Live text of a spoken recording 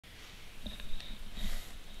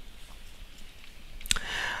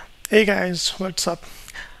Hey guys, what's up?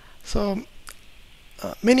 So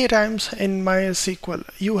many times in MySQL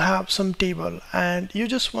you have some table and you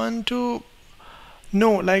just want to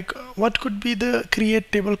know like what could be the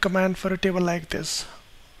create table command for a table like this.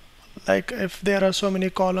 Like if there are so many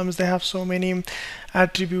columns, they have so many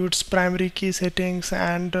attributes, primary key settings,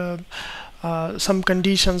 and some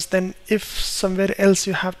conditions, then if somewhere else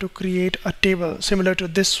you have to create a table similar to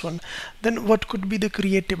this one, then what could be the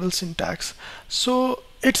create table syntax? So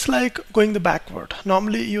it's like going the backward.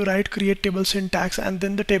 Normally you write create table syntax and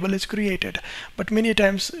then the table is created, but many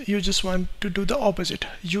times you just want to do the opposite.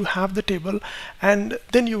 You have the table and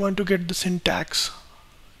then you want to get the syntax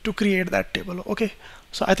to create that table. Okay,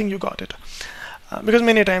 so I think you got it. Because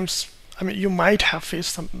many times, I mean, you might have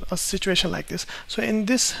faced a situation like this. So in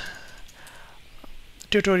this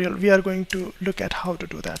tutorial we are going to look at how to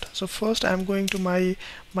do that. So first I'm going to my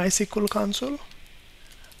MySQL console.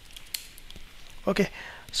 Okay,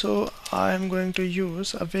 so I'm going to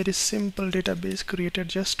use a very simple database created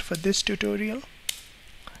just for this tutorial.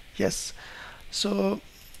 Yes, so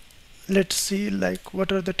let's see like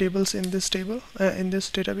what are the tables in this table in this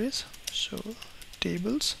database. So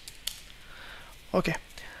tables. Okay,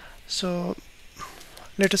 so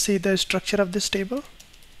let us see the structure of this table.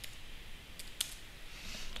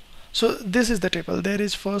 So this is the table. There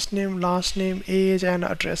is first name, last name, age, and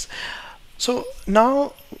address. So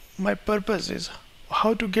now my purpose is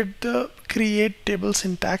how to get the create table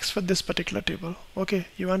syntax for this particular table. Okay,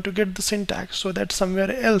 you want to get the syntax so that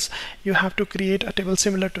somewhere else you have to create a table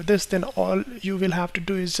similar to this, then all you will have to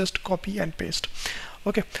do is just copy and paste.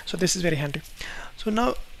 Okay, so this is very handy. So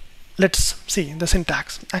now let's see the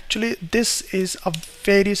syntax. Actually this is a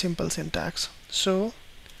very simple syntax. So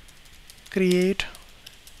create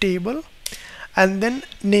table and then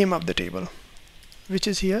name of the table, which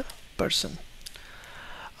is here person.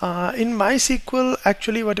 In MySQL,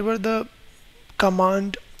 actually whatever the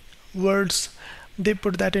command words, they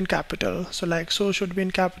put that in capital. So like so should be in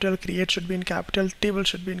capital, create should be in capital, table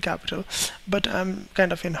should be in capital, but I'm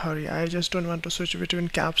kind of in hurry. I just don't want to switch between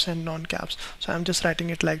caps and non-caps, so I'm just writing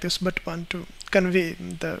it like this, but want to convey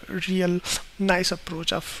the real nice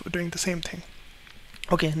approach of doing the same thing.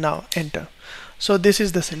 Okay, now enter. So this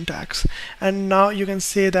is the syntax, and now you can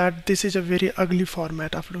say that this is a very ugly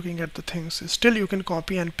format of looking at the things. Still you can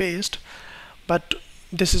copy and paste, but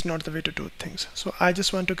this is not the way to do things. So I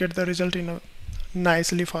just want to get the result in a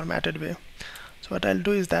nicely formatted way. So what I'll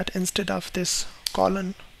do is that instead of this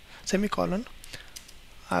colon, semicolon,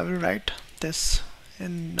 I will write this.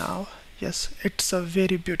 And now yes, it's a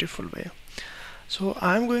very beautiful way. So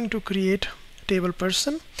I'm going to create table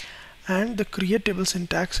person, and the create table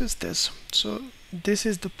syntax is this. So this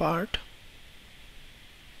is the part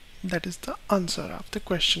that is the answer of the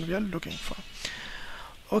question we are looking for.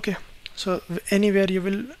 Okay, so anywhere you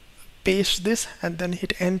will paste this and then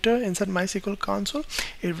hit enter inside MySQL console,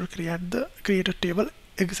 it will create a table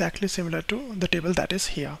exactly similar to the table that is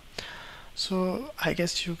here. So I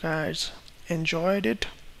guess you guys enjoyed it.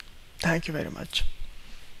 Thank you very much.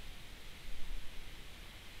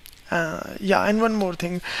 Yeah, and one more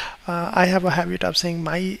thing, I have a habit of saying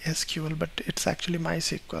MySQL, but it's actually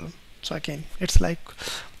MySQL. So again, it's like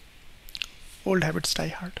old habits die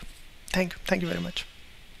hard. Thank you very much.